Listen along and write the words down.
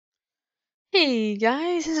Hey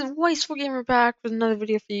guys, this is Wasteful Gamer back with another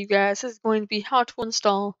video for you guys. This is going to be how to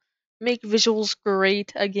install Make Visuals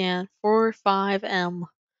Great Again for FiveM.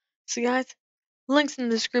 So guys, links in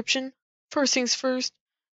the description. First things first,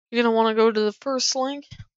 you're going to want to go to the first link,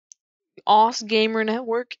 OS Gamer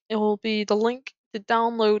Network. It will be the link to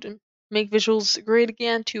download and Make Visuals Great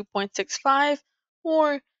Again 2.65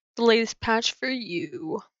 or the latest patch for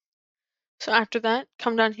you. So after that,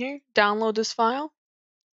 come down here, download this file,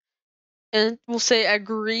 and we'll say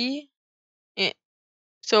agree.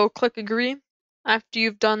 So click agree. After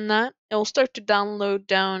you've done that, it will start to download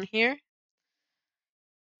down here.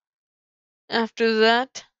 After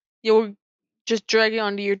that, you'll just drag it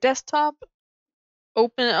onto your desktop,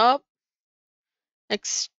 open it up.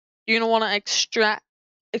 You're gonna want to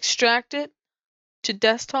extract it to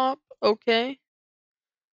desktop. Okay.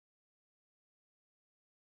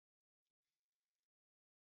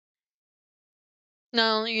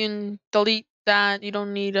 Now you can delete that. You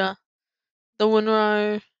don't need the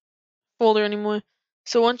WinRAR folder anymore.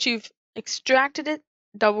 So once you've extracted it,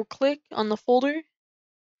 double click on the folder.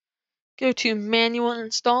 Go to manual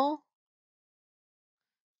install.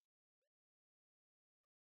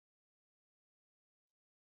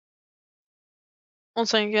 One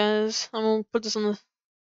second, guys. I'm gonna put this on the.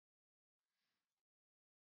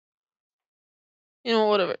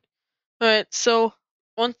 Whatever. Alright, so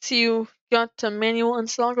once you got to manual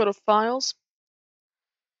install, go to files.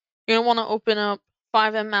 You're gonna want to open up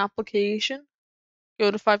FiveM application.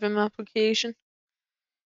 Go to FiveM application.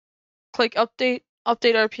 Click update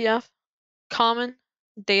RPF, common,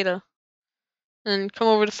 data. And come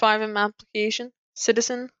over to FiveM application,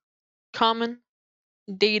 citizen, common,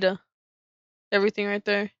 data. Everything right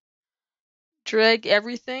there. Drag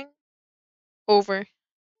everything over.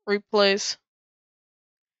 Replace.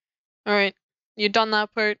 Alright, you've done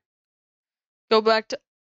that part. Go back to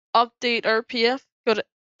update RPF, go to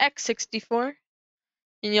x64,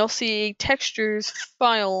 and you'll see a textures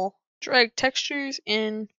file. Drag textures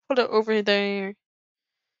and put it over there.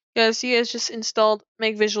 Guys, you guys just installed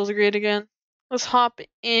Make Visuals Great Again. Let's hop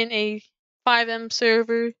in a FiveM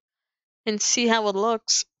server and see how it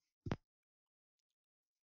looks.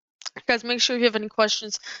 Guys, make sure if you have any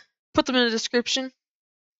questions, put them in the description.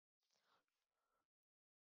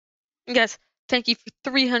 And guys, thank you for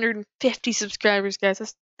 350 subscribers,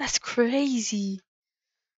 guys. That's crazy.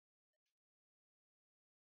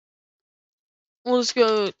 We'll just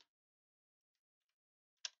go.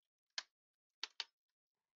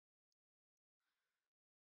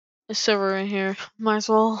 A server right here. Might as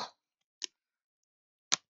well.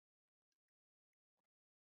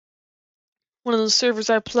 One of the servers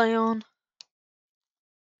I play on.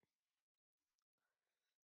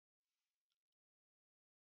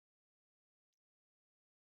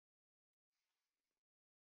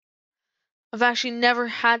 I've actually never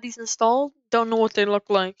had these installed. Don't know what they look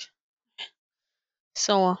like.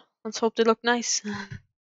 So let's hope they look nice.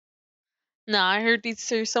 Nah, I heard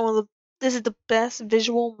these are some of the. This is the best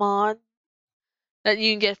visual mod that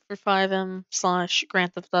you can get for FiveM /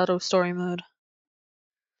 Grand Theft Auto Story Mode.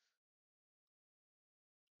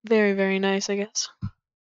 Very, very nice, I guess.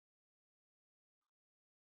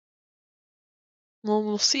 Well,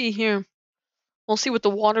 we'll see here. We'll see what the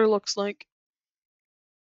water looks like.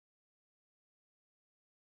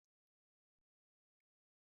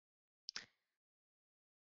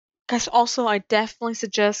 Guys, also, I definitely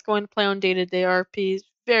suggest going to play on day-to-day RPs.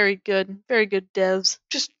 Very good devs.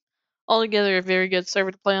 Just altogether a very good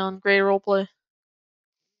server to play on. Great roleplay.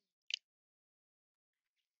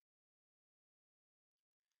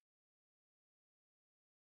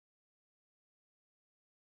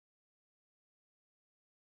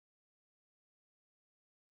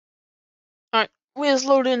 Alright, we just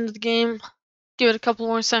load into the game. Give it a couple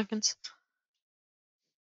more seconds.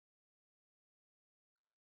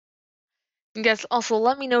 And guys, also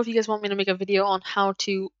let me know if you guys want me to make a video on how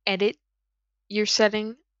to edit your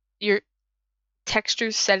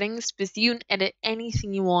texture settings, because you can edit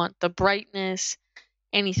anything you want, the brightness,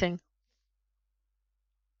 anything.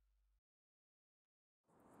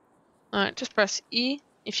 Alright, just press E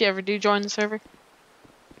if you ever do join the server.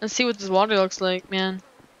 Let's see what this water looks like, man.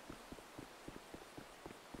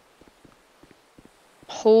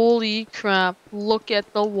 Holy crap, look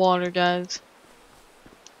at the water, guys.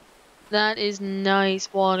 That is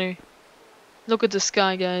nice water. Look at the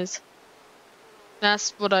sky, guys.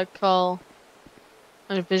 That's what I call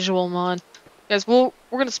a visual mod. Guys, we're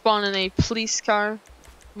gonna spawn in a police car.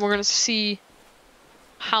 We're gonna see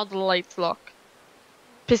how the lights look.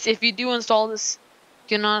 Because if you do install this,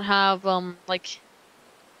 you cannot have like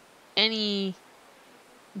any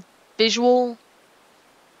visual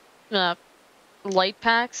light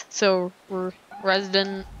packs, so we're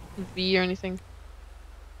Resident V or anything.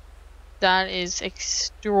 That is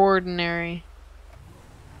extraordinary.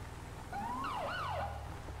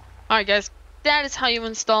 Alright guys, that is how you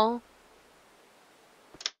install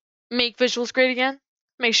Make Visuals Great Again.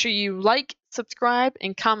 Make sure you like, subscribe,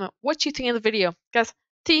 and comment what you think of the video. Guys,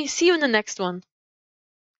 see you in the next one.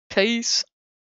 Peace.